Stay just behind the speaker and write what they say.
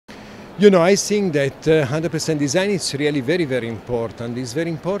You know, I think that 100% design is really very, very important. It's very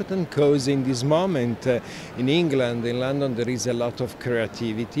important because in this moment in England, in London, there is a lot of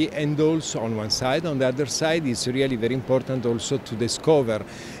creativity, and also on one side. On the other side, it's really very important also to discover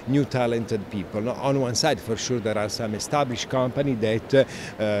new talented people. Now, on one side, for sure, there are some established companies that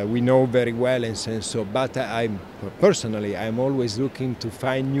we know very well, and so. But personally, I'm always looking to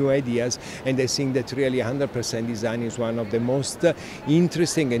find new ideas, and I think that really 100% design is one of the most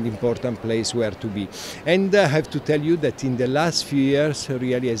interesting and important place where to be. And I have to tell you that in the last few years,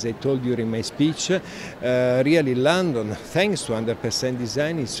 really, as I told you in my speech, really London, thanks to 100%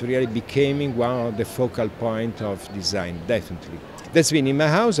 design, is really becoming one of the focal point of design, definitely. That's been in my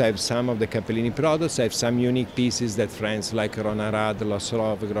house. I have some of the Cappellini products. I have some unique pieces that friends like Ronarad,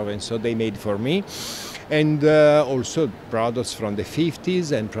 Losrovgrov, and so they made for me. And also products from the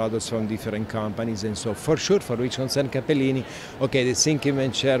 50s and products from different companies. And so for sure, for which concern Cappellini, okay, the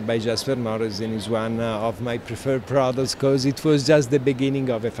Thinking chair by Jasper Morrison is one of my preferred products because it was just the beginning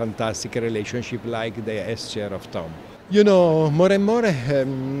of a fantastic relationship like the S-chair of Tom. You know, more and more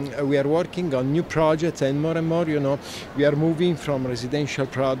we are working on new projects, and more, you know, we are moving from residential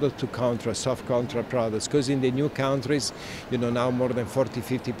product to soft contract products, because in the new countries, you know, now more than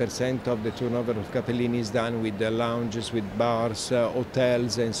 40–50% of the turnover of Cappellini is done with the lounges, with bars,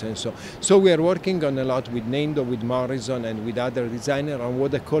 hotels, and so. So we are working on a lot with Nendo, with Morrison, and with other designers on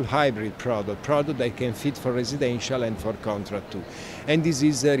what I call hybrid product that can fit for residential and for contract too. And this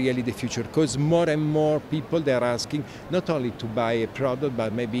is really the future, because more and more people, they are asking not only to buy a product,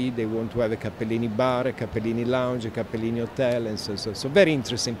 but maybe they want to have a Cappellini bar, a Cappellini lounge, a Cappellini hotel, and so. So very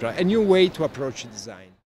interesting, a new way to approach design.